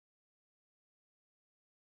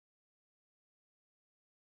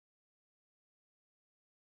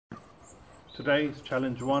Today is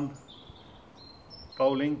challenge 1,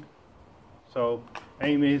 bowling. So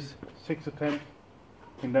aim is 6 attempts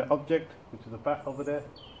in that object, which is the bat over there.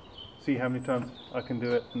 See how many times I can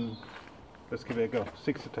do it, and let's give it a go.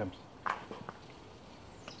 6 attempts.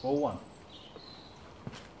 Ball 1.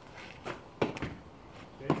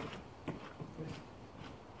 Okay.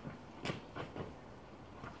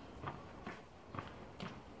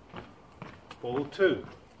 Ball 2.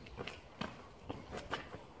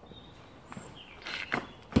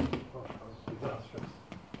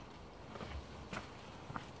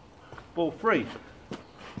 Ball 3.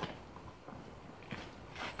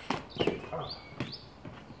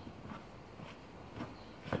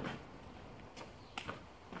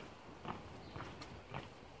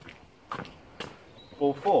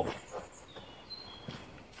 Ball 4.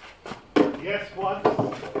 Yes, 1.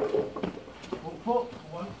 Ball 4.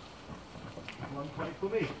 1. 1 point for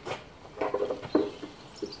me.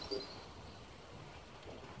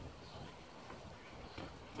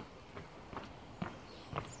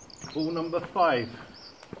 Ball number 5.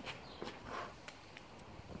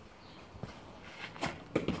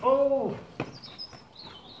 Oh!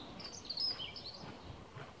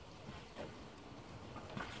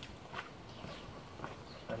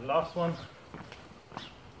 And last one.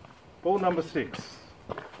 Ball number 6.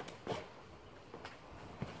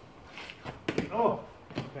 Oh!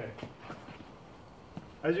 Okay.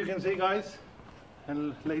 As you can see, guys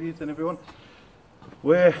and ladies and everyone,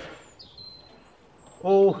 we're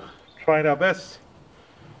all trying our best,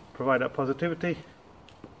 provide that positivity,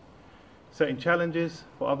 setting challenges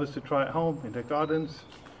for others to try at home in their gardens.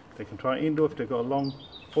 They can try it indoor if they've got a long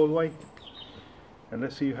hallway, and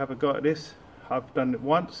let's see you have a go at this. I've done it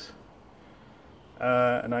once,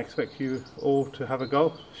 and I expect you all to have a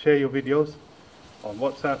go. Share your videos on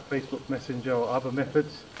WhatsApp, Facebook Messenger or other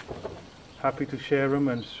methods. Happy to share them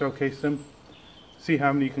and showcase them. See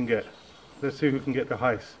how many you can get. Let's see who can get the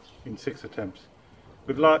highest in 6 attempts.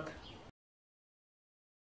 Good luck.